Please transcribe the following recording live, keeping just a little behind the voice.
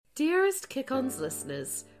Dearest Kick-Ons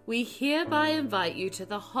listeners, we hereby invite you to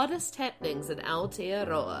the hottest happenings in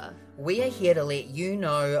Aotearoa. We are here to let you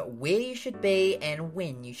know where you should be and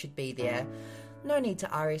when you should be there. No need to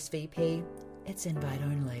RSVP, it's invite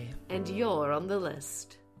only. And you're on the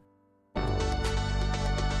list. The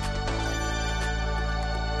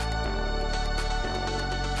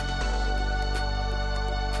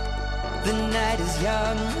night is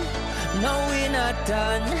young, no we're not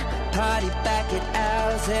done. Party back at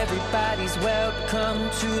ours, everybody's welcome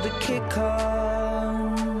to the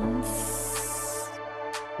Kick-Ons.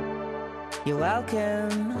 You're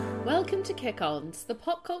welcome. Welcome to Kick-Ons, the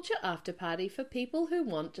pop culture after party for people who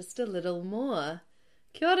want just a little more.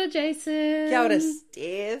 Kia ora, Jason. Kia ora,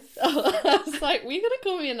 Steph. Oh, I was like, were you going to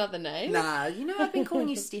call me another name? Nah, you know I've been calling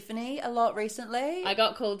you Stephanie a lot recently. I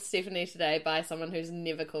got called Stephanie today by someone who's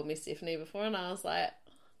never called me Stephanie before, and I was like,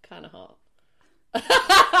 kind of hot.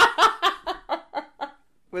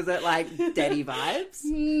 Was it like daddy vibes?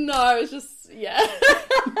 No, it was just, yeah.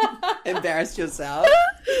 Embarrassed yourself?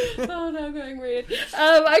 Oh no, I'm going red.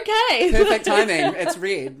 Okay. Perfect timing. It's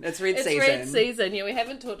red. It's red season. It's red season. Yeah, we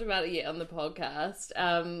haven't talked about it yet on the podcast.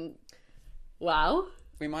 Wow.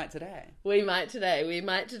 We might today. We might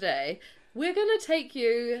today. We're going to take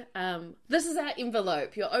you, this is our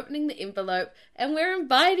envelope. You're opening the envelope and we're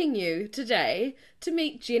inviting you today to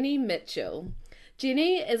meet Jenny Mitchell.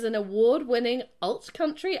 Jenny is an award-winning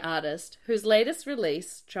alt-country artist whose latest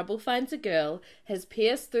release, Trouble Finds a Girl, has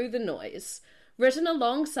pierced through the noise. Written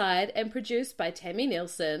alongside and produced by Tammy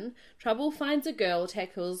Nielsen, Trouble Finds a Girl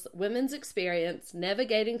tackles women's experience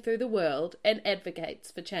navigating through the world and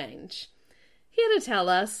advocates for change. Here to tell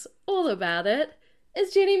us all about it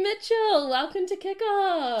is Jenny Mitchell. Welcome to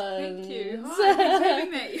Kick-Ons. Thank you. Hi, thanks for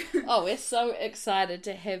having me. Oh, we're so excited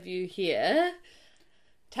to have you here.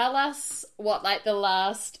 Tell us what, like, the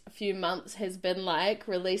last few months has been like,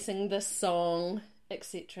 releasing this song,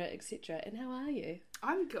 etc., etc. And how are you?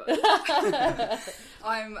 I'm good.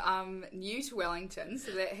 I'm new to Wellington,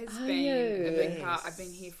 so that has been you? a big part. I've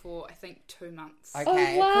been here for, I think, 2 months. Okay, Oh,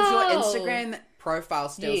 because wow. your Instagram profile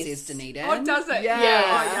still Yes. says Dunedin. Oh, does it? Yeah. Oh,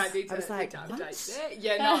 yeah, I need to, I was like, need to what? update that.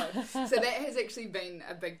 Yeah, no. So that has actually been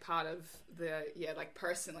a big part of like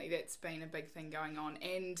personally, that's been a big thing going on.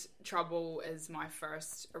 And Trouble is my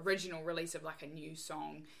first original release of like a new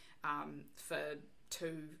song for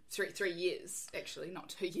 3 years, actually, not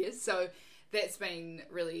 2 years. So that's been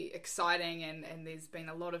really exciting, and there's been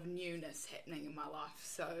a lot of newness happening in my life.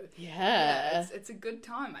 So Yeah. it's a good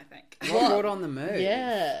time, I think. What brought on the move?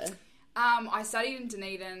 Yeah. I studied in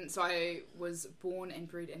Dunedin, so I was born and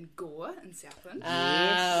bred in Gore in Southland.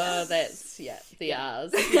 Oh, that's, the R's. They are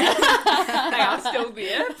still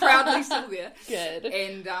there, proudly still there. Good.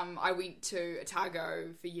 And I went to Otago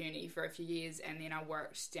for uni for a few years, and then I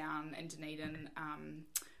worked down in Dunedin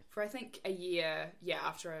for I think a year,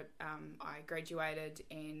 after I graduated,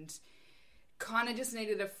 and kind of just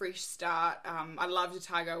needed a fresh start. I loved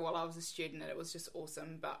Otago while I was a student, and it was just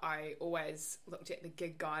awesome, but I always looked at the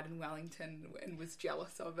gig guide in Wellington and was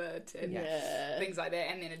jealous of it and things like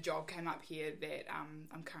that. And then a job came up here that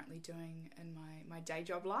I'm currently doing in my day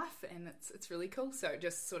job life, and it's really cool. So it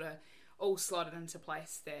just sort of all slotted into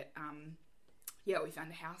place that we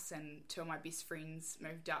found a house, and 2 of my best friends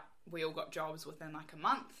moved up. We all got jobs within like a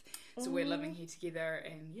month, so we're living here together,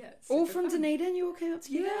 and it's All super from fun. Dunedin, you all came up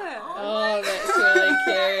together? Yeah. Oh, that's really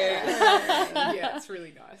cute. Yeah, it's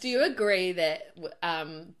really nice. Do you agree that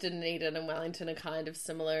Dunedin and Wellington are kind of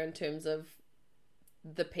similar in terms of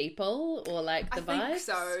the people, or like the vibes? I think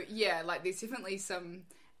so, yeah. Like there's definitely some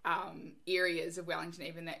areas of Wellington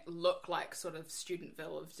even that look like sort of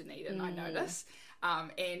Studentville of Dunedin, I notice.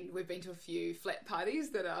 And we've been to a few flat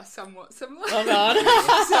parties that are somewhat similar. Oh God.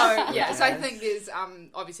 So I think there's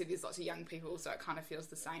obviously there's lots of young people, so it kind of feels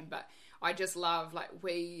the same. But I just love, like,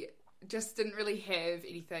 we just didn't really have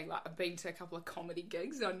anything. Like, I've been to a couple of comedy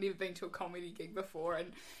gigs, and I've never been to a comedy gig before,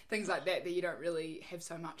 and things like that you don't really have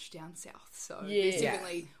so much down south. So there's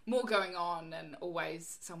definitely more going on, and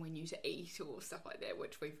always somewhere new to eat or stuff like that,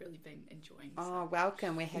 which we've really been enjoying. So. Oh,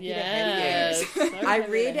 welcome. We're happy Yes. to have you. So I happy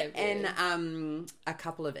to read have you. in a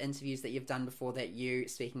couple of interviews that you've done before that you,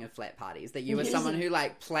 speaking of flat parties, that you were someone who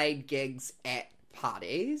like played gigs at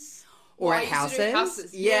parties. Or I at used to do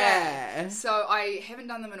houses? Yeah. So I haven't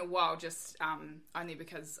done them in a while, just only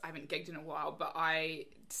because I haven't gigged in a while, but I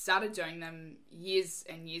started doing them years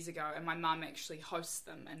and years ago, and my mum actually hosts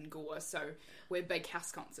them in Gore, so we're big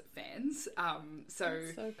house concert fans. So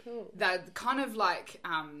That's so cool. they're kind of like,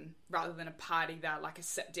 rather than a party, they're like a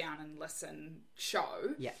sit down and listen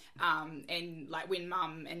show. Yeah. And like when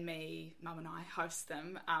mum and I host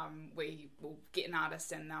them, we will get an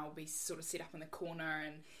artist and they'll be sort of set up in the corner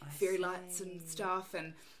and fairy lights and stuff,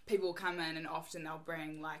 and people will come in and often they'll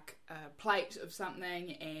bring like a plate of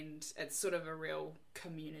something, and it's sort of a real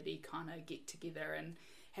community kind of get together and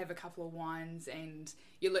have a couple of wines, and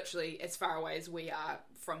you're literally as far away as we are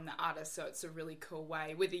from the artist, so it's a really cool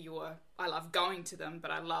way. I love going to them,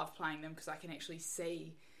 but I love playing them because I can actually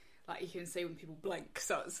see, like you can see when people blink,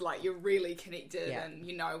 so it's like you're really connected, and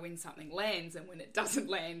you know when something lands and when it doesn't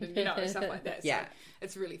land, and stuff like that. So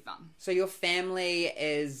it's really fun. So your family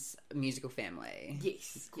is a musical family?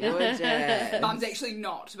 Yes. Gorgeous. Mum's actually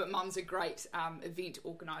not, but Mum's a great event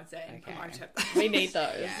organiser and promoter. We need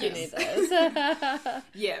those. Yes. You need those.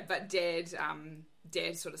 Yeah, but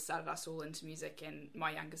Dad sort of started us all into music, and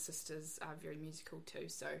my younger sisters are very musical too,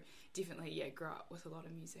 so definitely, grew up with a lot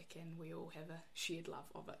of music, and we all have a shared love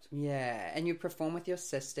of it. Yeah, and you perform with your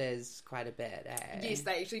sisters quite a bit, eh? Yes,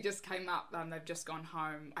 they actually just came up. They've just gone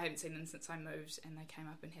home. I haven't seen them since I moved, and they came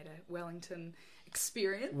up and had a Wellington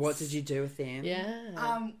experience. What did you do with them?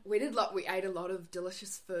 Yeah. We ate a lot of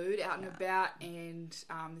delicious food out and about, and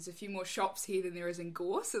there's a few more shops here than there is in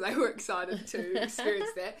Gore, so they were excited to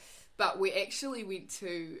experience that. But we actually went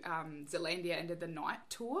to Zealandia and did the night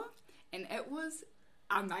tour, and it was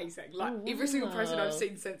amazing. Like, every single person I've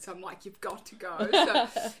seen since, I'm like, you've got to go. So,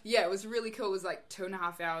 yeah, it was really cool. It was like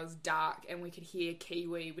 2.5 hours dark, and we could hear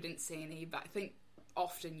kiwi. We didn't see any, but I think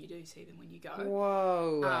often you do see them when you go.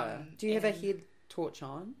 Whoa. Do you have a head torch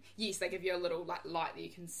on? Yes, they give you a little like light that you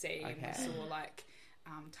can see. Okay. And we saw like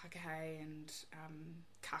takahe and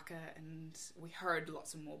kaka, and we heard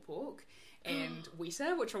lots of more pork and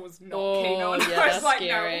weta, which I was not keen on. Yeah, I was that's like, scary.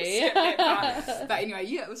 no, we'll skip that part. But anyway,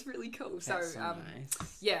 yeah, it was really cool. That's So,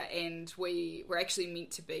 nice. yeah, and we were actually meant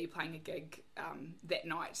to be playing a gig that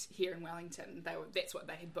night here in Wellington. That's what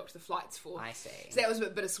they had booked the flights for. I see. So that was a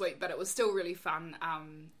bit bittersweet, but it was still really fun.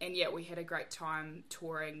 And yeah, we had a great time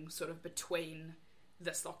touring sort of between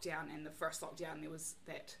this lockdown and the first lockdown. There was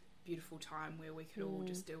that beautiful time where we could all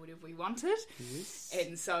just do whatever we wanted. Yes.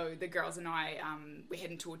 And so the girls and I, we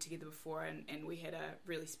hadn't toured together before, and we had a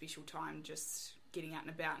really special time just getting out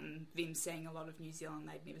and about, and them seeing a lot of New Zealand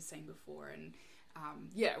they'd never seen before, and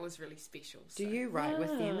yeah, it was really special. Do you write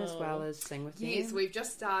with them as well as sing with them? Yes, we've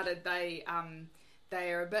just started. They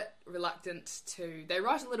are a bit reluctant to. They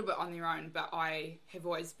write a little bit on their own, but I have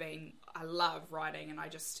always been. I love writing, and I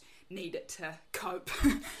just need it to cope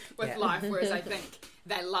with life. Whereas I think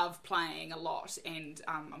they love playing a lot, and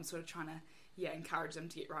I'm sort of trying to encourage them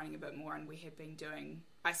to get writing a bit more. And we have been doing.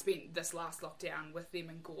 I spent this last lockdown with them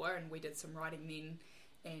in Gore, and we did some writing then.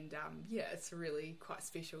 And it's really quite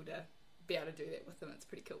special to be able to do that with them. It's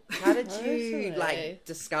pretty cool. How did you Totally.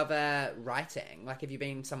 discover writing? Like, have you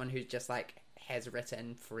been someone who just has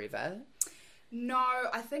written forever? No,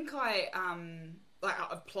 I think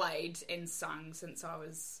I've played and sung since I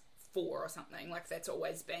was 4 or something. Like, that's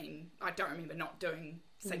always been. I don't remember not doing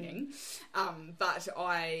singing, but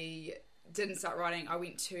I didn't start writing. I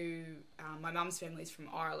went to my mum's family's from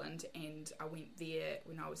Ireland, and I went there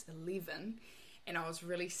when I was 11. And I was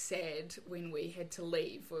really sad when we had to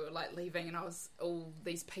leave. We were leaving, and I was all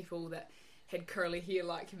these people that had curly hair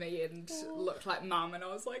like me and looked like mum, and I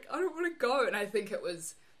was like, I don't want to go. And I think it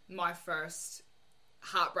was my first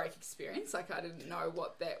heartbreak experience. Like, I didn't know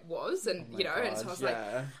what that was, and and so I was like,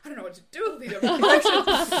 I don't know what to do with these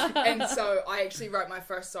emotions. And so I actually wrote my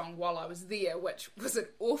first song while I was there, which was an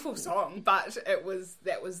awful song, but that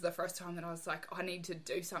was the first time that I was like, I need to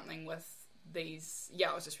do something with these.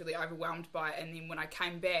 I was just really overwhelmed by it. And then when I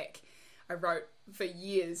came back, I wrote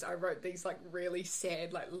these really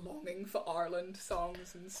sad, longing for Ireland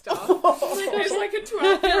songs and stuff. As like a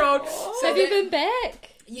 12-year-old. So have you been back?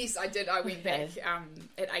 Yes, I did. I went back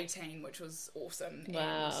at 18, which was awesome.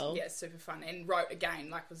 Wow. And super fun. And wrote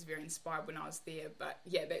again, was very inspired when I was there. But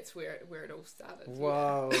yeah, that's where it all started.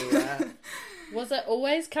 Whoa. Was it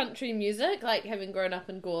always country music? Like, having grown up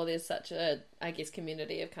in Gore, there's such a, I guess,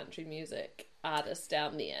 community of country music artists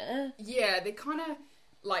down there. Yeah, they're kind of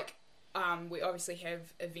we obviously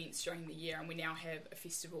have events during the year, and we now have a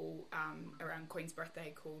festival around Queen's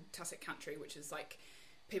birthday called Tussock Country, which is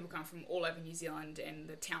people come from all over New Zealand, and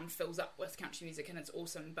the town fills up with country music, and it's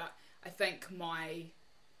awesome. But I think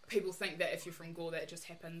people think that if you're from Gore, that just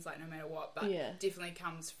happens no matter what, but definitely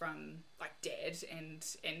comes from Dad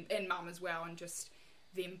and mum as well, and just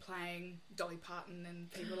them playing Dolly Parton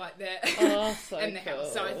and people like that Oh, so in the cool.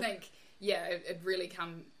 house. So I think, it really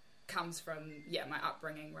comes from, my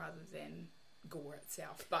upbringing rather than Gore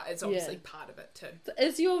itself. But it's obviously part of it too.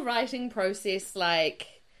 Is your writing process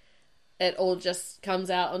like it all just comes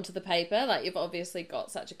out onto the paper? Like, you've obviously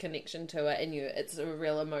got such a connection to it, and it's a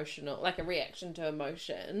real emotional, like a reaction to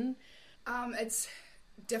emotion. It's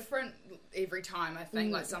different every time, I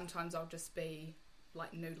think. Like, sometimes I'll just be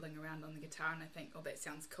like noodling around on the guitar and I think, oh, that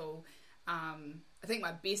sounds cool. I think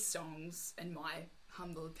my best songs, in my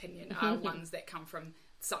humble opinion, are ones that come from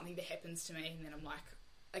something that happens to me, and then I'm like,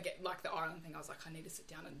 I get like the Ireland thing, I was like, I need to sit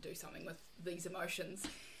down and do something with these emotions.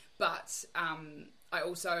 But I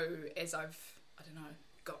also, as I've, I don't know,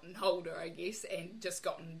 gotten older, I guess, and just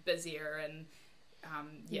gotten busier and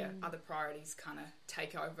other priorities kind of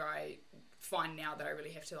take over, I find now that I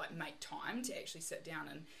really have to like make time to actually sit down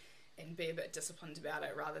and be a bit disciplined about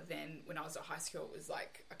it, rather than when I was at high school, it was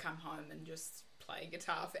like I come home and just play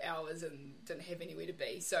guitar for hours and didn't have anywhere to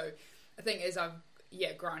be. So I think as I've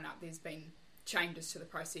grown up, there's been changes to the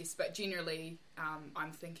process, but generally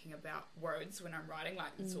I'm thinking about words when I'm writing.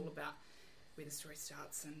 Like, it's all about where the story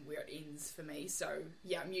starts and where it ends for me. So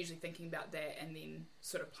I'm usually thinking about that, and then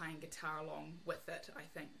sort of playing guitar along with it, I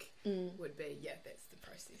think would be, that's the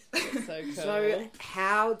process. That's so cool. So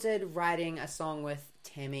how did writing a song with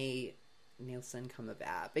Tammy Nielsen come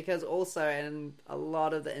about? Because also in a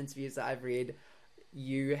lot of the interviews that I've read,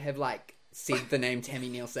 you have like said the name Tammy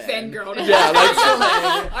Nielsen. Fangirl. Yeah,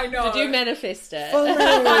 like I know. Did you manifest it?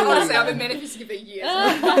 Honestly, I've been manifesting for years.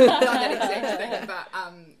 I've done that exact thing. But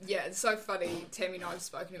it's so funny. Tammy and I have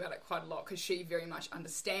spoken about it quite a lot, because she very much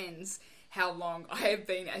understands how long I have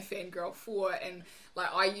been a fangirl for. And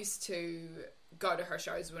like, I used to go to her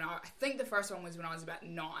shows when I think the first one was when I was about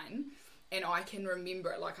 9. And I can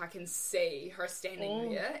remember it, like I can see her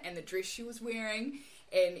standing there and the dress she was wearing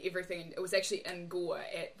and everything. It was actually in Gore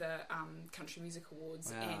at the Country Music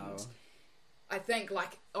Awards. Wow. And I think,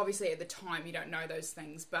 like, obviously at the time you don't know those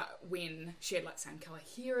things, but when she had like same colour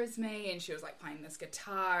hair as me and she was like playing this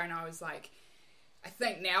guitar, and I was like, I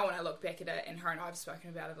think now when I look back at it, and her and I have spoken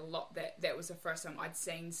about it a lot, that was the first time I'd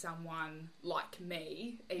seen someone like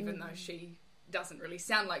me, even though she doesn't really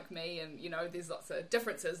sound like me, and you know, there's lots of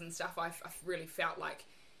differences and stuff. I really felt like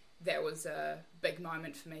that was a big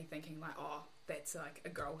moment for me, thinking like, oh, that's like a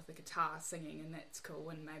girl with a guitar singing, and that's cool,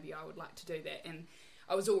 and maybe I would like to do that. And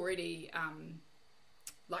I was already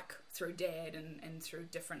like through Dad and through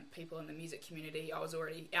different people in the music community, I was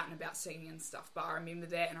already out and about singing and stuff. But I remember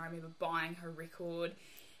that, and I remember buying her record,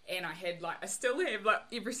 and I still have like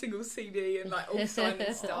every single CD and like all signed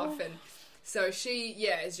and stuff. And so she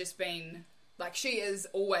has just been like, she is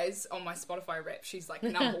always on my Spotify rap. She's like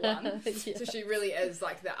number one. So she really is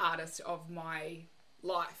like the artist of my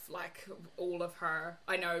life. Like, all of her,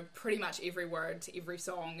 I know pretty much every word to every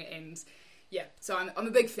song, and so I'm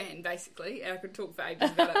a big fan, basically, and I could talk for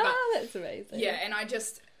ages about it. But that's amazing. Yeah, and I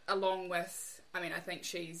just, along with, I mean, I think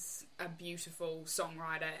she's a beautiful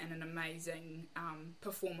songwriter and an amazing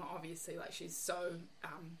performer, obviously. Like, she's so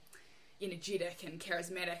energetic and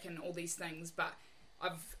charismatic and all these things, but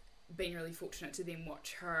I've been really fortunate to then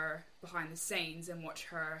watch her behind the scenes and watch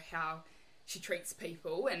her, how she treats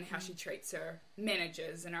people and how she treats her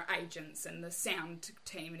managers and her agents and the sound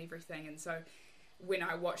team and everything. And so when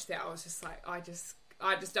I watched that, I was just like, I just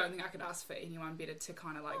don't think I could ask for anyone better to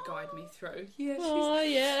kind of like guide me through. Yeah,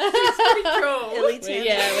 she's pretty cool.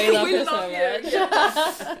 We love her so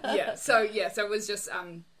much. So it was just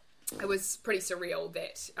it was pretty surreal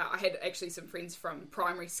that I had actually some friends from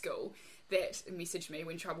primary school that messaged me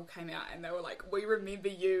when Trouble came out, and they were like, we remember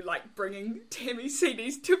you like bringing Tammy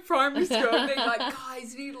CDs to primary school and being like,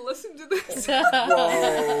 guys, you need to listen to this.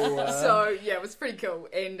 So yeah, it was pretty cool.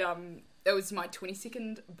 And it was my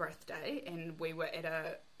 22nd birthday, and we were at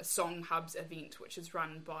a Song Hubs event, which is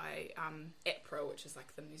run by APRA, which is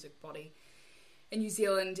like the music body in New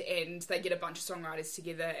Zealand, and they get a bunch of songwriters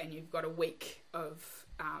together, and you've got a week of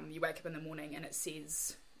you wake up in the morning and it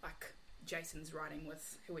says like, Jason's writing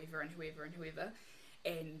with whoever and whoever and whoever,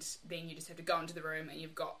 and then you just have to go into the room and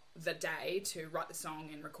you've got the day to write the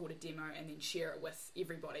song and record a demo and then share it with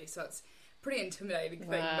everybody. So it's a pretty intimidating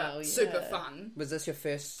thing, but super fun. Was this your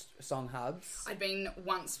first Song Hubs? I'd been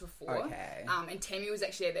once before. Okay. And Tammy was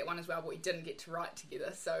actually at that one as well, but we didn't get to write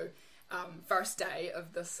together. So first day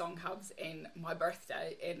of the Song Hubs and my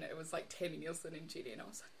birthday, and it was like Tammy Nielsen and Jenny, and I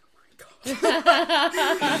was like, so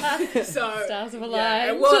stars have aligned.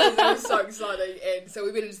 It was so exciting. And so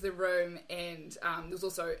we went into the room, and there was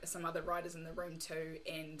also some other writers in the room too,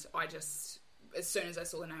 and I just, as soon as I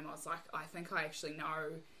saw the name, I was like, I think I actually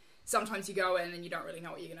know. Sometimes you go in and you don't really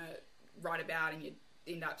know what you're going to write about, and you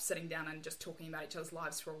end up sitting down and just talking about each other's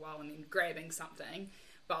lives for a while and then grabbing something.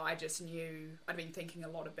 But I just knew I'd been thinking a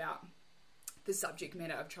lot about the subject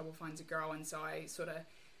matter of Trouble Finds a Girl, and so I sort of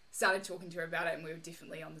started talking to her about it, and we were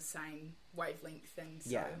definitely on the same wavelength. And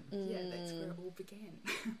so that's where it all began.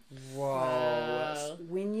 Whoa. Wow.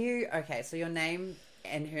 When you, okay, so your name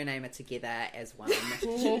and her name are together as one.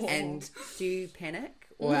 And do you panic?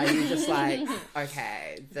 Or are you just like,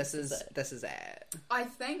 okay, this is it? I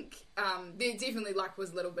think there definitely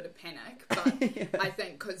was a little bit of panic, but I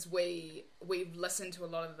think because we've listened to a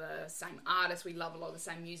lot of the same artists, we love a lot of the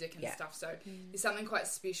same music and stuff, so there's something quite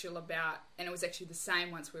special about, and it was actually the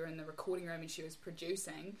same once we were in the recording room and she was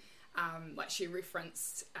producing. She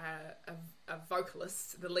referenced a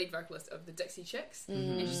vocalist, the lead vocalist of the Dixie Chicks,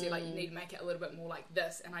 and she said, you need to make it a little bit more like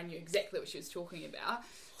this, and I knew exactly what she was talking about.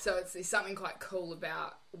 So there's something quite cool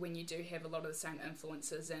about when you do have a lot of the same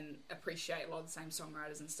influences and appreciate a lot of the same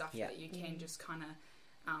songwriters and stuff, that you can just kind of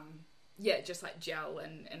just gel,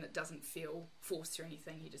 and it doesn't feel forced or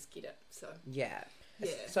anything, you just get it. So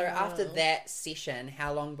So after that session,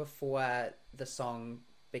 how long before the song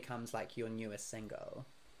becomes your newest single?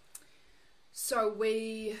 So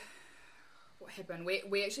what happened?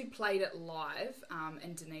 We actually played it live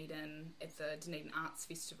in Dunedin at the Dunedin Arts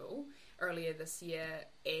Festival earlier this year,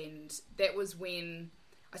 and that was when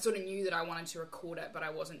I sort of knew that I wanted to record it, but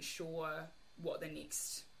I wasn't sure what the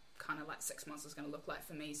next kind of 6 months was going to look like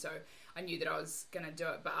for me. So I knew that I was going to do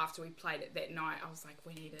it, but after we played it that night, I was like,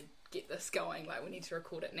 we need to get this going. We need to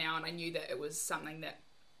record it now, and I knew that it was something that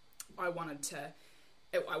I wanted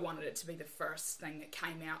it to be the first thing that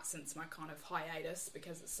came out since my kind of hiatus,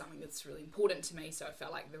 because it's something that's really important to me, so it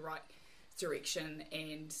felt like the right direction.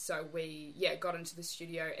 And so we got into the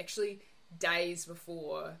studio actually days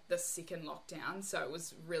before the second lockdown, so it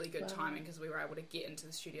was really good timing because we were able to get into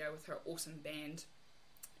the studio with her awesome band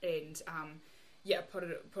and put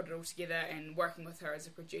it all together, and working with her as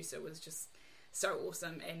a producer was just so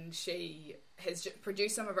awesome. And she has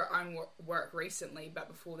produced some of her own work recently, but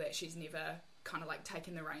before that she's never kind of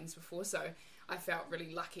taken the reins before, so I felt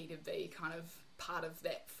really lucky to be kind of part of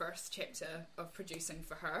that first chapter of producing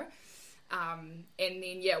for her. And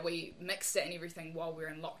then we mixed it and everything while we were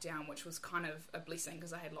in lockdown, which was kind of a blessing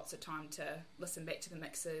because I had lots of time to listen back to the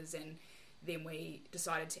mixes. And then we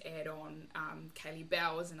decided to add on Kaylee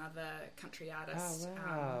Bowers, another country artist,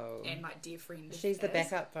 and dear friend. She's the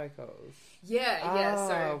backup vocals.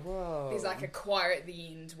 So there's a choir at the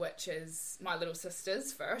end, which is my little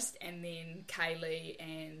sisters first, and then Kaylee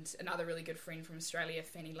and another really good friend from Australia,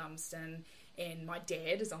 Fanny Lumsden, and my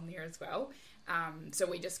dad is on there as well. So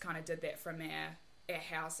we just kind of did that from our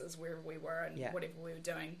houses wherever we were and whatever we were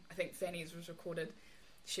doing. I think Fanny's was recorded,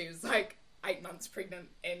 she was 8 months pregnant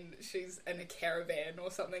and she's in a caravan or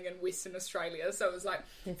something in Western Australia, so it was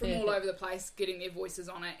from all over the place, getting their voices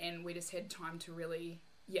on it, and we just had time to really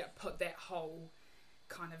put that whole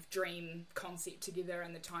kind of dream concept together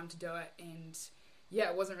and the time to do it. And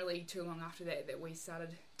it wasn't really too long after that we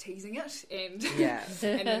started teasing it and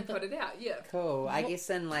and then put it out. Cool. I guess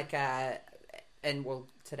in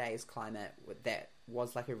today's climate, that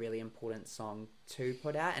was a really important song to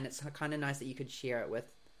put out, and it's kind of nice that you could share it with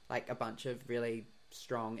a bunch of really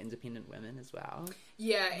strong independent women as well.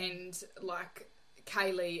 And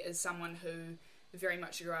Kaylee is someone who very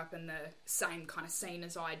much grew up in the same kind of scene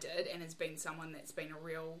as I did, and has been someone that's been a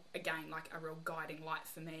real guiding light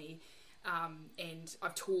for me. And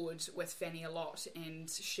I've toured with Fanny a lot, and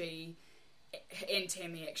she and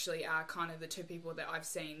Tammy actually are kind of the two people that I've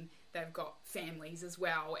seen. They've got families as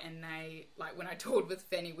well, and they when I toured with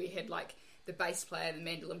Fanny, we had the bass player, the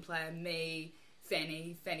mandolin player, me,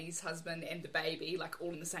 Fanny's husband, and the baby,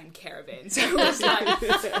 all in the same caravan. So it was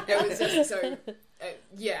it was just so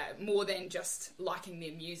more than just liking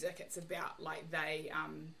their music. It's about they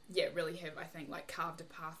really have, I think, carved a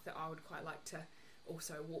path that I would quite like to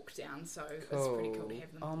also walk down. So it's pretty cool to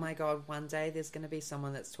have them. Oh my god, one day there's going to be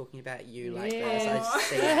someone that's talking about you this. I just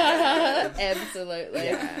see it.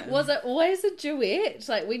 Absolutely. Was it always a duet?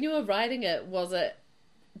 When you were writing it, was it?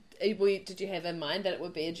 Did you have in mind that it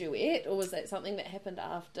would be a duet, or was that something that happened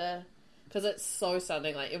after? Because it's so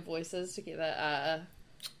sounding like your voices together are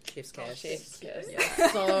chef's kiss.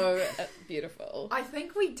 So beautiful. I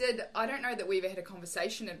think we did. I don't know that we ever had a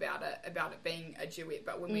conversation about it being a duet,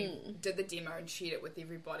 but when we did the demo and shared it with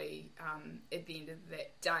everybody at the end of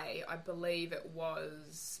that day, I believe it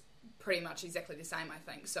was pretty much exactly the same, I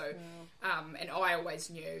think. So, and I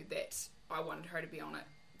always knew that I wanted her to be on it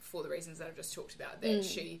for the reasons that I've just talked about, that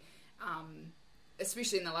she,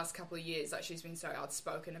 especially in the last couple of years, she's been so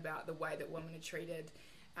outspoken about the way that women are treated,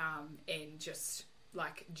 and just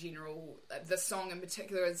general, the song in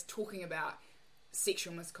particular is talking about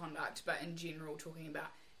sexual misconduct, but in general talking about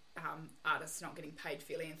artists not getting paid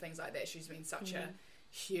fairly and things like that. She's been such a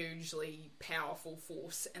hugely powerful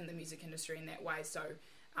force in the music industry in that way. So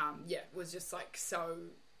it was just like so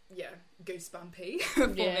goosebumpy for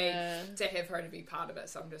me to have her to be part of it.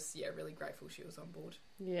 So I'm just really grateful she was on board.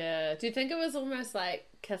 Yeah. Do you think it was almost like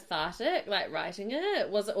cathartic, like writing it?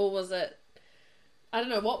 Was it I don't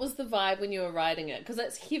know, what was the vibe when you were writing it? Because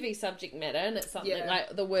it's heavy subject matter, and it's something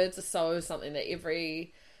like the words are so something that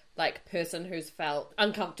every like person who's felt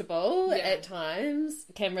uncomfortable at times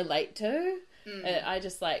can relate to. I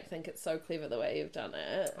just like think it's so clever the way you've done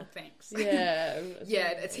it. Oh, thanks. Yeah.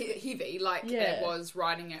 It's heavy. Like it was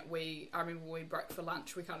writing it. I remember when we broke for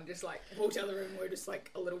lunch, we kind of just like walked out of the room. We were just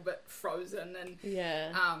like a little bit frozen,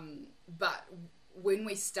 and but when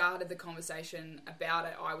we started the conversation about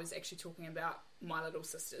it, I was actually talking about my little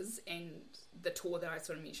sisters and the tour that I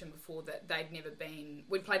sort of mentioned before, that they'd never been.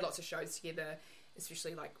 We'd played lots of shows together,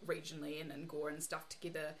 especially like regionally and in Gore and stuff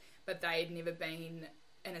together, but they'd never been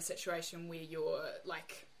in a situation where you're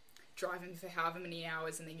like driving for however many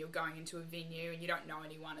hours and then you're going into a venue and you don't know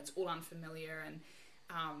anyone. It's all unfamiliar, and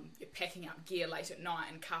you're packing up gear late at night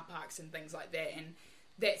in car parks and things like that. And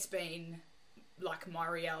that's been like my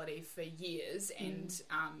reality for years. And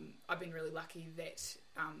I've been really lucky that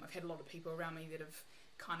I've had a lot of people around me that have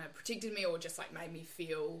kind of protected me or just like made me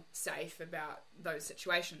feel safe about those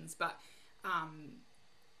situations. But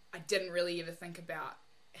I didn't really ever think about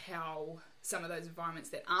how some of those environments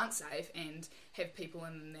that aren't safe and have people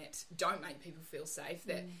in them that don't make people feel safe,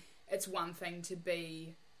 that it's one thing to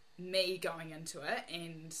be me going into it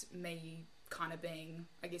and me kind of being,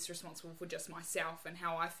 I guess, responsible for just myself and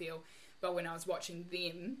how I feel. But when I was watching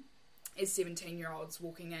them as 17-year-olds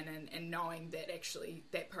walking in and knowing that actually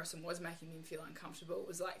that person was making them feel uncomfortable, it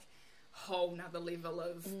was like whole nother level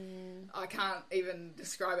of I can't even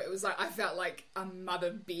describe it. It was like I felt like a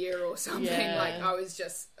mother bear or something. Like I was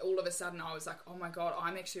just, all of a sudden I was like, oh my god,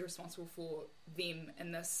 I'm actually responsible for them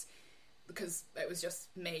in this, because it was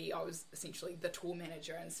just me. I was essentially the tour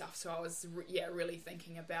manager and stuff, so I was really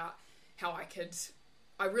thinking about how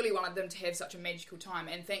I really wanted them to have such a magical time,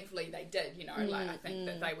 and thankfully they did, like I think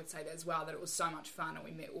that they would say that as well, that it was so much fun and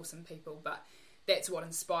we met awesome people. But that's what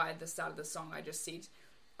inspired the start of the song. I just said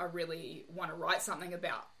I really want to write something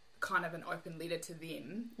about kind of an open letter to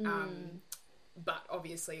them, but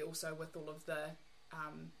obviously also with all of the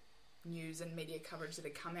news and media coverage that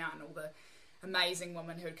had come out and all the amazing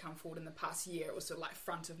women who had come forward in the past year, it was sort of like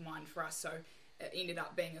front of mind for us. So it ended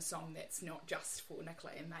up being a song that's not just for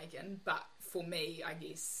Nicola and Megan, but for me, I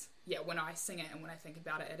guess, when I sing it and when I think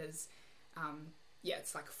about it, it is,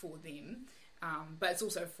 it's like for them, but it's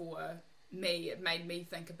also for me. It made me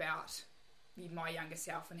think about my younger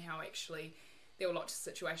self and how actually there were lots of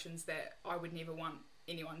situations that I would never want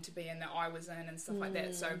anyone to be in that I was in and stuff like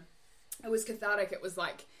that. So it was cathartic. It was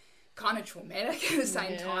like kind of traumatic at the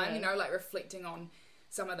same time, like reflecting on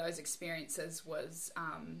some of those experiences was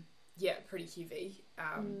pretty heavy,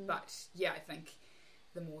 but I think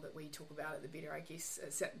the more that we talk about it, the better, I guess.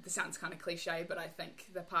 It sounds kind of cliche, but I think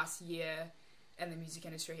the past year and the music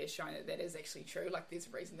industry has shown that is actually true. Like there's a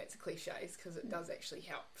reason that's a cliche, is because it does actually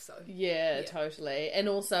help. So totally. And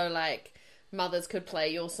also like mothers could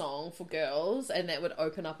play your song for girls and that would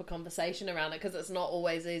open up a conversation around it, because it's not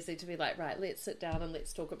always easy to be like, right, let's sit down and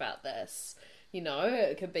let's talk about this.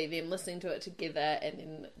 It could be them listening to it together and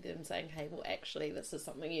then them saying, hey, well, actually, this is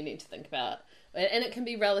something you need to think about. And it can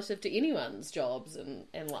be relative to anyone's jobs and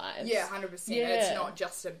lives. Yeah, 100%. Yeah. It's not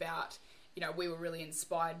just about, we were really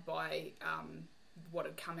inspired by what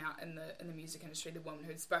had come out in the music industry, the woman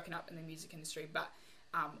who had spoken up in the music industry, but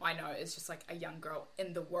I know it's just like a young girl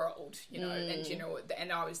in the world, in general.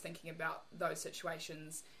 And I was thinking about those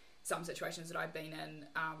situations, some situations that I've been in,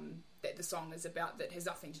 that the song is about, that has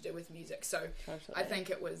nothing to do with music. So totally. I think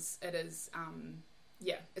it is,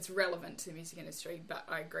 it's relevant to the music industry, but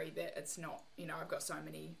I agree that it's not, I've got so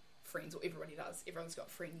many friends, or everybody does. Everyone's got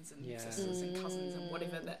friends and sisters and cousins and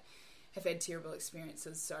whatever that have had terrible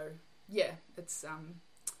experiences. So it's,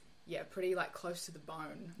 pretty like close to the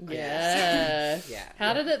bone.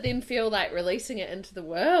 How did it then feel like releasing it into the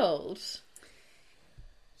world?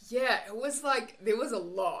 Yeah, it was like, there was a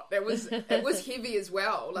lot. It was heavy as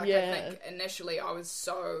well. Like, I think initially I was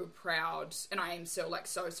so proud, and I am still like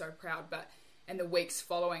so proud, but in the weeks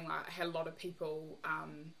following, like, I had a lot of people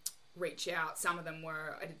reach out. Some of them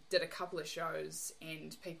I did a couple of shows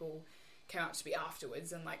and people came up to me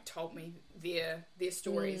afterwards and like told me their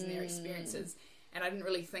stories and their experiences. And I didn't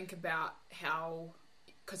really think about how,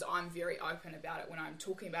 because I'm very open about it when I'm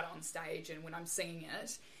talking about it on stage and when I'm singing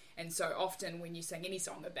it. And so often when you sing any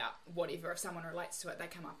song about whatever, if someone relates to it, they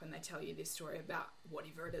come up and they tell you their story about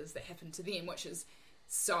whatever it is that happened to them, which is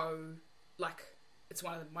so, like, it's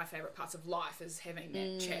one of my favourite parts of life, is having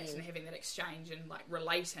that chat and having that exchange and, like,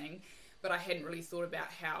 relating. But I hadn't really thought about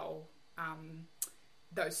how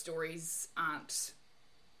those stories aren't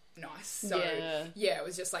nice. So, yeah, it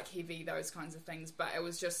was just, like, heavy, those kinds of things. But it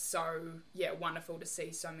was just so, wonderful to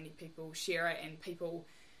see so many people share it, and people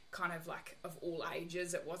kind of, like, of all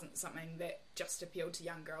ages. It wasn't something that just appealed to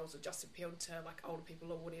young girls or just appealed to, like, older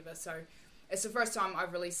people or whatever. So it's the first time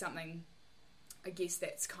I've released something, I guess,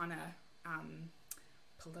 that's kind of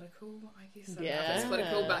political, I guess. I don't know if it's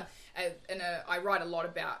political, but I write a lot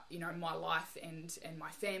about, you know, my life and my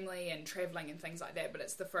family and travelling and things like that, but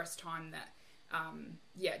it's the first time that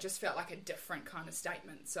it just felt like a different kind of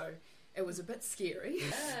statement. So it was a bit scary,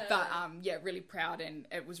 but really proud, and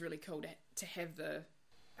it was really cool to have the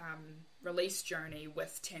release journey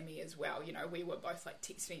with Tammy as well. You know, we were both, like,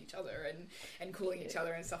 texting each other and calling each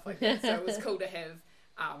other and stuff like that, so it was cool to have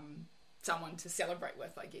someone to celebrate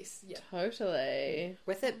with, I guess. Yeah, totally.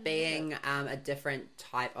 With it being a different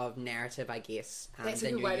type of narrative, I guess. That's a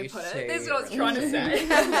than good you're way to used put to it. That's what I was trying to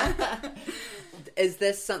say. Is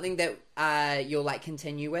this something that you'll, like,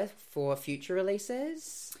 continue with for future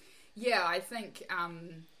releases? Yeah, I think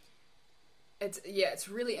it's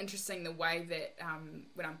really interesting the way that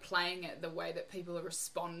when I'm playing it, the way that people are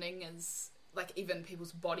responding is, like, even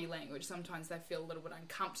people's body language. Sometimes they feel a little bit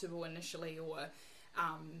uncomfortable initially, or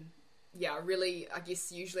really, I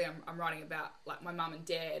guess usually I'm writing about, like, my mum and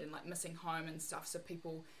dad and, like, missing home and stuff. So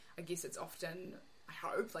people, I guess it's often, I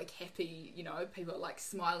hope, like, happy, you know, people are, like,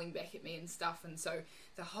 smiling back at me and stuff. And so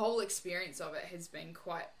the whole experience of it has been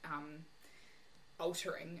quite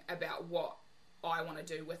altering about what I want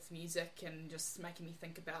to do with music, and just making me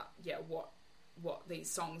think about what these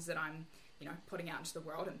songs that I'm, you know, putting out into the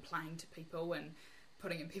world and playing to people and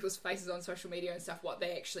putting in people's faces on social media and stuff, what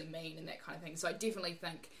they actually mean and that kind of thing. So I definitely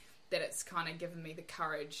think that it's kind of given me the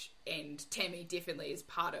courage, and Tammy definitely is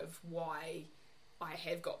part of why I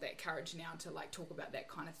have got that courage now to, like, talk about that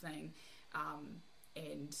kind of thing.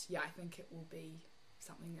 And I think it will be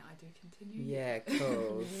something that I do continue. Yeah,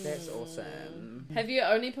 cool. That's awesome. Have you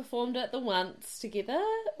only performed it the once together,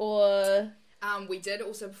 or? We did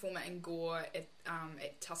also perform it in Gore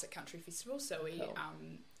at Tussock Country Festival. So we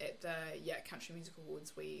at the Country Music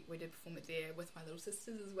Awards, we did perform it there with my little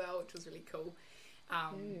sisters as well, which was really cool.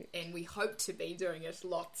 And we hope to be doing it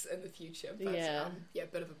lots in the future. But a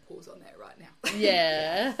bit of a pause on that right now.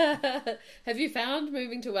 Yeah. Have you found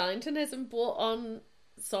moving to Wellington hasn't brought on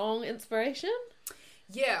song inspiration?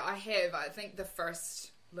 Yeah, I have. I think the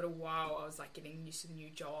first little while I was, like, getting used to the new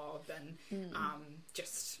job and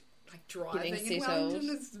just, like, driving in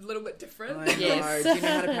Wellington is a little bit different. Oh, yes. Do you know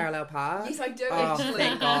how to parallel park? Yes, I do, actually.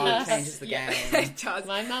 Thank God. It changes the game. It does.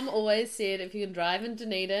 My mum always said if you can drive in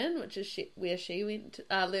Dunedin, which is where she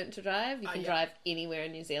learnt to drive, you can drive anywhere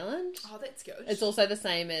in New Zealand. Oh, that's good. It's also the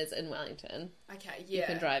same as in Wellington. Okay, yeah. You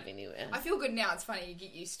can drive anywhere. I feel good now. It's funny, you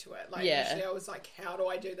get used to it. Like, initially I was like, how do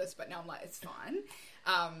I do this? But now I'm like, it's fine.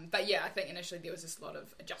 But yeah, I think initially there was just a lot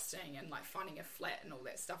of adjusting and, like, finding a flat and all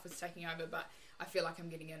that stuff was taking over, but I feel like I'm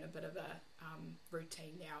getting in a bit of a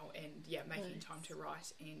routine now, and making time to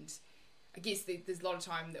write. And I guess there's a lot of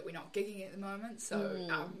time that we're not gigging at the moment, so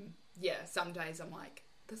some days I'm like,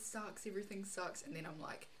 this sucks, everything sucks, and then I'm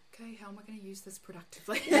like, okay, how am I going to use this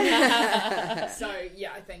productively? So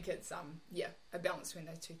I think it's a balance between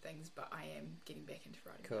those two things, but I am getting back into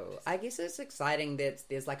writing. Cool. I guess it's exciting that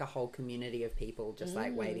there's, like, a whole community of people just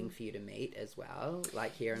like waiting for you to meet as well,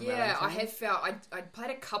 like here in Wellington. I have felt I'd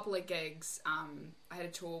played a couple of gigs. I had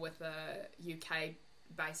a tour with a UK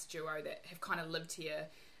based duo that have kind of lived here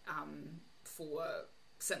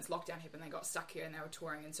since lockdown happened. They got stuck here and they were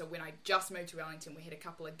touring, and so when I just moved to Wellington, we had a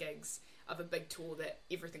couple of gigs of a big tour that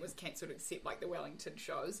everything was cancelled except, like, the Wellington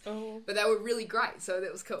shows. But they were really great, so that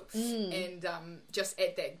was cool. And just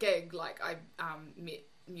at that gig, like, I met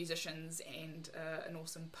musicians and an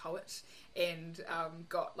awesome poet, and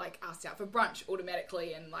got, like, asked out for brunch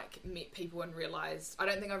automatically, and, like, met people and realised, I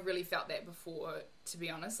don't think I've really felt that before, to be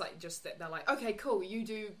honest, like, just that they're like, okay, cool, you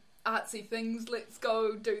do artsy things, let's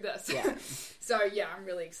go do this. So I'm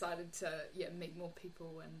really excited to meet more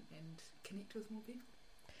people and connect with more people.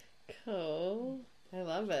 Cool. I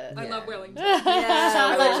love it. I love Wellington.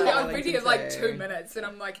 I've been here like 2 minutes, and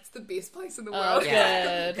I'm like, it's the best place in the world.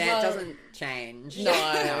 That doesn't change. No,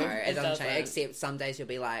 it doesn't change. Except some days you'll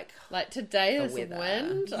be like today is weather.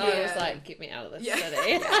 Wind. I was like, get me out of this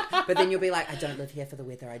city. But then you'll be like, I don't live here for the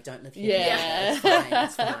weather. I don't live here. Yeah,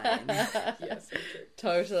 it's fine. Yeah, so true.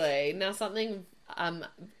 Totally. Now, something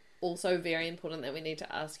also very important that we need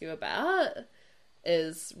to ask you about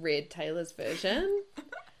is Red Taylor's version.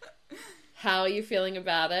 How are you feeling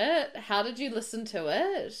about it? How did you listen to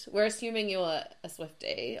it? We're assuming you're a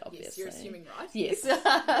Swiftie, obviously. Yes, you're assuming right. Yes.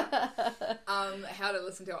 How to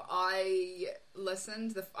listen to it? I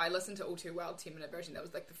listened to All Too Well 10-minute version. That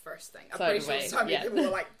was like the first thing. I'm So pretty did sure we. so many Yeah. people were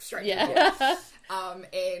like straight Yeah. to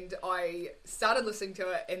and I started listening to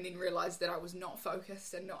it and then realised that I was not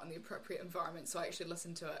focused and not in the appropriate environment, so I actually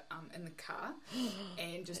listened to it in the car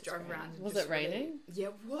and just drove around. And Was just it raining? Yeah,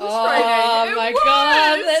 it was Oh raining. It my was!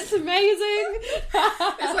 god, that's amazing.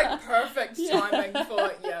 It's like perfect timing for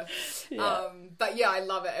it, yeah. Yeah. But yeah, I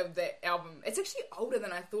love it. That album. It's actually older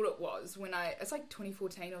than I thought it was. It's like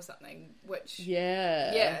 2014 or something. Which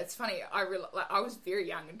Yeah. it's funny. I was very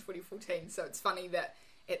young in 2014, so it's funny that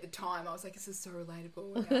at the time I was like, "This is so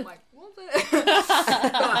relatable." And now I'm like, "Was it?"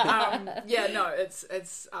 But yeah, no, it's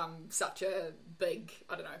such a big.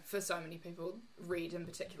 I don't know, for so many people, Red in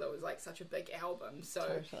particular was like such a big album. So,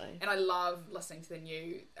 Totally. and I love listening to the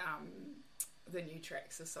new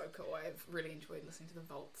tracks are so cool. I've really enjoyed listening to the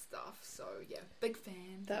Vault stuff. So yeah, big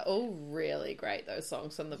fan. They're all really great, those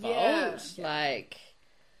songs from the Vault. Yeah. Like,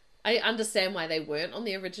 I understand why they weren't on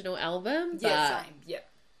the original album, but Yeah, same. Yeah.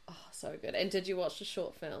 oh, so good. And did you watch the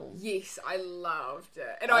short film? Yes, I loved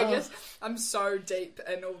it. And Oh. I'm so deep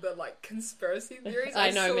in all the like conspiracy theories.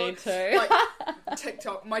 I know, me too. Like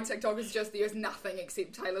my TikTok is just, there's nothing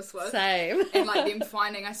except Taylor Swift. Same. And like them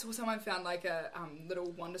I saw someone found like a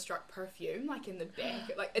little Wonderstruck perfume like in the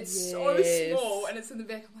back. Like it's so Yes. small and it's in the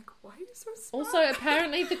back. I'm like, why are you so small? Also,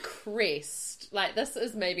 apparently the crest, like this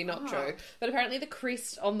is maybe not true, but apparently the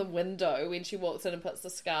crest on the window when she walks in and puts the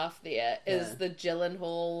scarf there is the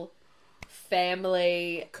Gyllenhaal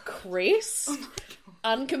family crest.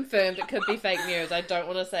 Unconfirmed, it could be fake news. I don't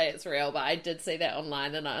want to say it's real, but I did see that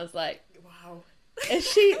online and I was like, Wow. is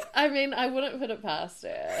she, I mean, I wouldn't put it past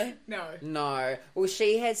her. No. Well,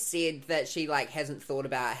 she has said that she like hasn't thought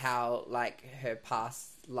about how like her past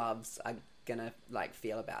loves are gonna like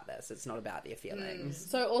feel about this. It's not about their feelings.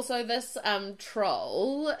 So also this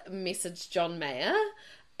troll messaged John Mayer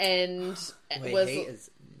and Wait, was he is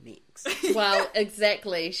next. well,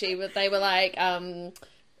 exactly. They were like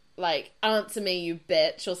answer me, you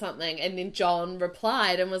bitch, or something. And then John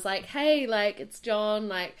replied and was like, hey, like, it's John.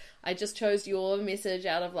 Like, I just chose your message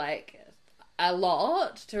out of like a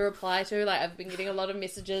lot to reply to. Like, I've been getting a lot of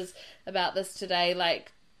messages about this today.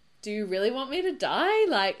 Like, do you really want me to die?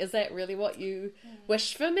 Like, is that really what you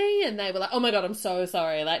wish for me? And they were like, oh my God, I'm so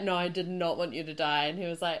sorry. Like, no, I did not want you to die. And he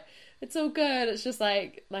was like, it's all good. It's just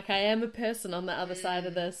like I am a person on the other side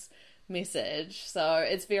of this message. So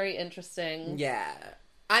it's very interesting. Yeah.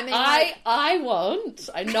 I mean, I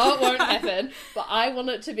know it won't happen, but I want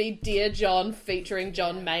it to be Dear John featuring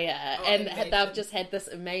John Mayer. And amazing. they've just had this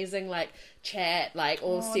amazing, like, chat, like,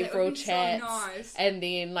 or that several would be so chats. nice. And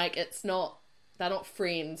then, like, they're not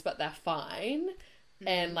friends, but they're fine.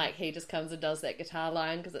 And, like, he just comes and does that guitar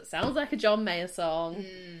line because it sounds like a John Mayer song.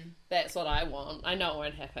 That's what I want. I know it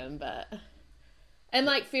won't happen, but... And,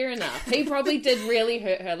 like, fair enough. He probably did really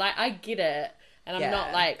hurt her. Like, I get it. And I'm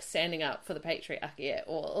not, like, standing up for the patriarchy at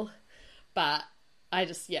all. But I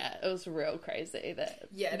just, it was real crazy that...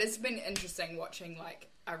 Yeah, it's been interesting watching, like,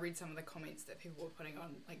 I read some of the comments that people were putting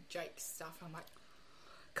on, like, Jake's stuff, and I'm like,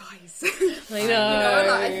 guys. I know. You know,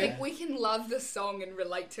 like, I think we can love this song and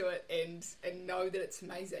relate to it and know that it's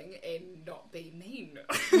amazing and not be mean.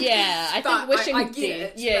 Yeah, I But think wishing I get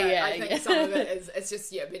death. it. Yeah, I think some of it is, it's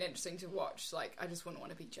just, been interesting to watch. Like, I just wouldn't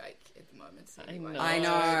want to be Jake at the moment. So anyway. I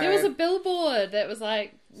know. There was a billboard that was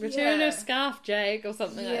like, return Yeah. her scarf, Jake, or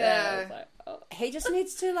something like that. I was like, oh. he just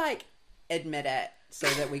needs to like admit it so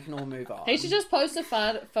that we can all move on. He should just post a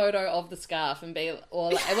photo of the scarf and be,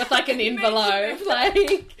 or like, with like an envelope,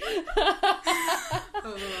 like.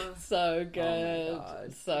 So good,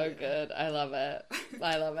 God. so good. I love it.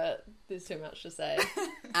 I love it. There's too much to say.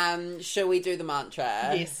 Shall we do the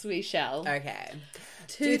mantra? Yes, we shall. Okay.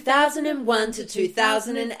 2001 to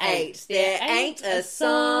 2008, there ain't a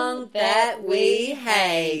song that we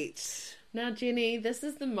hate. Now, Jenny, this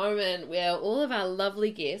is the moment where all of our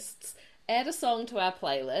lovely guests add a song to our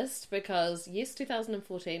playlist because, yes,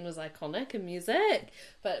 2014 was iconic in music,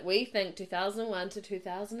 but we think 2001 to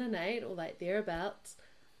 2008, or like thereabouts,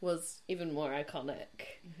 was even more iconic.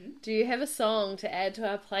 Do you have a song to add to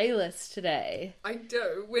our playlist today? I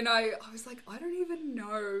do. When I was like, I don't even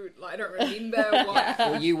know, like, I don't remember what.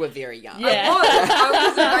 Well, you were very young. Yeah. I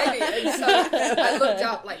was a baby, and so I looked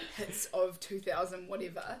up like hits of 2000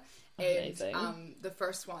 whatever, Amazing. And the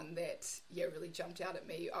first one that really jumped out at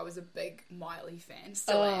me, I was a big Miley fan,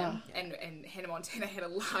 still am, and Hannah Montana had a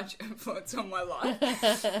large influence on my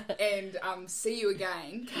life. And See You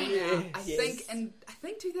Again came out, I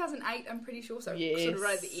think 2008. I'm pretty sure, so sort of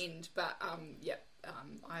right at the end. But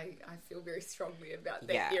I feel very strongly about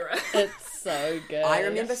that era. It's so good. I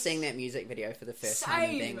remember seeing that music video for the first time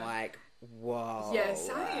and being like, whoa. Yeah,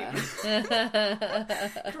 same.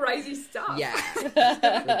 Crazy stuff. Yeah.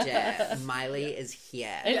 Legit. Miley is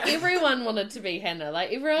here. And everyone wanted to be Hannah.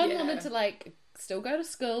 Like, everyone wanted to, like, still go to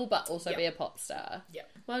school, but also be a pop star. Yeah.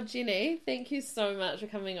 Well, Jenny, thank you so much for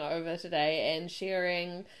coming over today and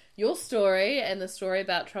sharing your story and the story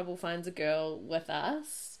about Trouble Finds a Girl with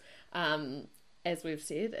us. As we've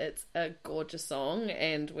said, it's a gorgeous song,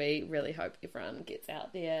 and we really hope everyone gets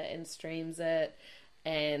out there and streams it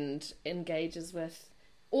and engages with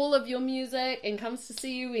all of your music and comes to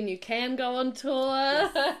see you when you can go on tour.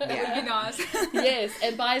 That would be nice. Yes,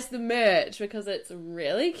 and buys the merch because it's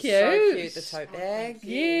really cute. So cute, the tote bag.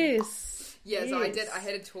 Yes. Yeah, so I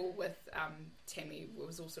had a tour with Tammy. It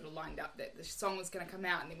was all sort of lined up that the song was going to come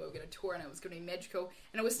out and then we were going to tour and it was going to be magical.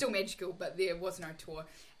 And it was still magical, but there was no tour.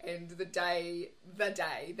 And the day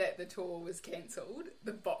that the tour was cancelled,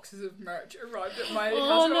 the boxes of merch arrived at my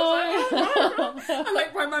house. I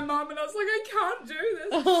like rang my mum and I was like, I can't do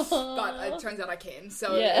this. But it turns out I can.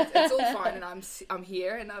 So it's all fine and I'm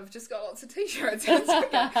here and I've just got lots of t-shirts.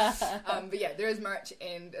 But yeah, there is merch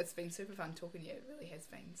and it's been super fun talking to you. It really has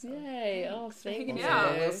been. So. Yay. Oh, thank you.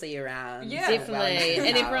 Yeah. We'll see you around. Yeah. Definitely.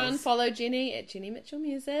 And everyone follow Jenny at Jenny Mitchell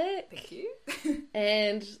Music. Thank you.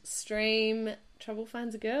 And stream Trouble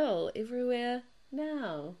Finds a Girl everywhere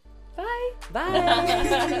now. Bye.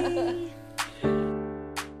 Bye.